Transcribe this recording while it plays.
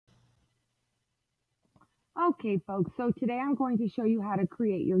Okay, folks, so today I'm going to show you how to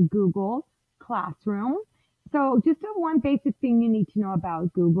create your Google Classroom. So just one basic thing you need to know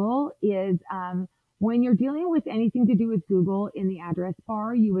about Google is when you're dealing with anything to do with Google in the address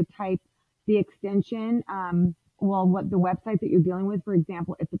bar, you would type the extension, what the website that you're dealing with. For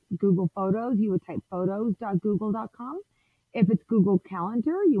example, if it's Google Photos, you would type photos.google.com. If it's Google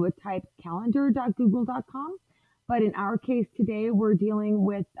Calendar, you would type calendar.google.com. But in our case today, we're dealing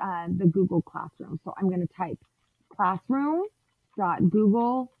with the Google Classroom. So I'm going to type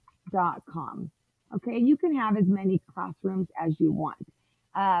classroom.google.com. Okay, you can have as many classrooms as you want.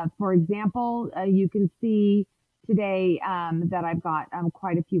 For example, you can see today that I've got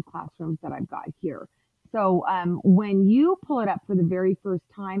quite a few classrooms that I've got here. So when you pull it up for the very first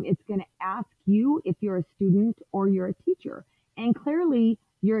time, it's going to ask you if you're a student or you're a teacher. And clearly,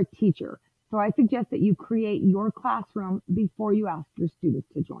 you're a teacher. So I suggest that you create your classroom before you ask your students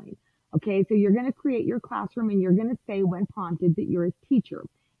to join. Okay, so you're going to create your classroom and you're going to say when prompted that you're a teacher.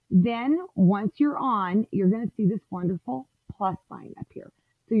 Then once you're on, you're going to see this wonderful plus sign up here.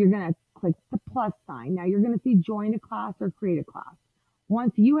 So you're going to click the plus sign. Now you're going to see join a class or create a class.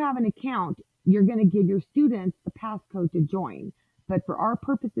 Once you have an account, you're going to give your students the passcode to join. But for our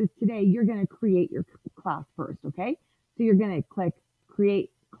purposes today, you're going to create your class first, okay? So you're going to click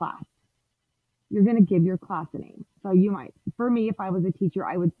create class. You're going to give your class a name. So you might, for me, if I was a teacher,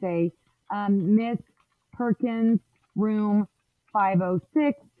 I would say Miss Perkins, room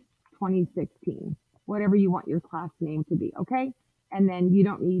 506, 2016, whatever you want your class name to be, okay? And then you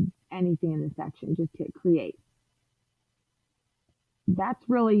don't need anything in the section, just hit create. That's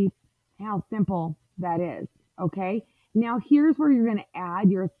really how simple that is, okay? Now here's where you're going to add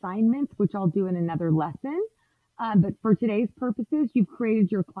your assignments, which I'll do in another lesson. But for today's purposes, you've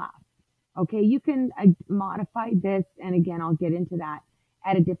created your class. Okay, you can modify this, and again, I'll get into that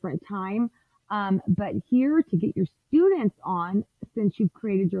at a different time. But here to get your students on, since you've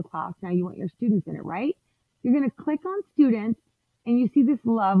created your class, now you want your students in it, right? You're going to click on students, and you see this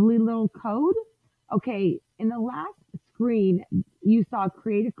lovely little code. Okay, in the last screen, you saw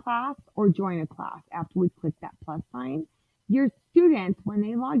create a class or join a class after we click that plus sign. Your students, when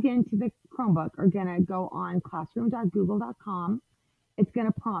they log into the Chromebook, are going to go on classroom.google.com. It's going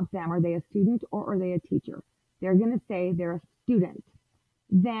to prompt them, are they a student or are they a teacher? They're going to say they're a student.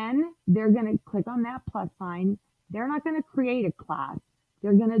 Then they're going to click on that plus sign. They're not going to create a class.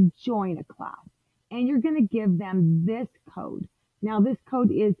 They're going to join a class. And you're going to give them this code. Now, this code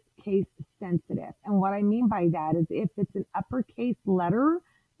is case sensitive. And what I mean by that is if it's an uppercase letter,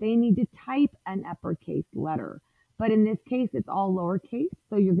 they need to type an uppercase letter. But in this case, it's all lowercase.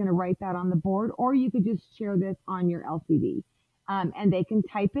 So you're going to write that on the board, or you could just share this on your LCD. And they can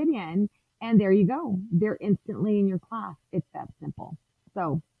type it in, and there you go. They're instantly in your class. It's that simple.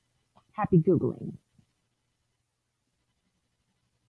 So happy Googling.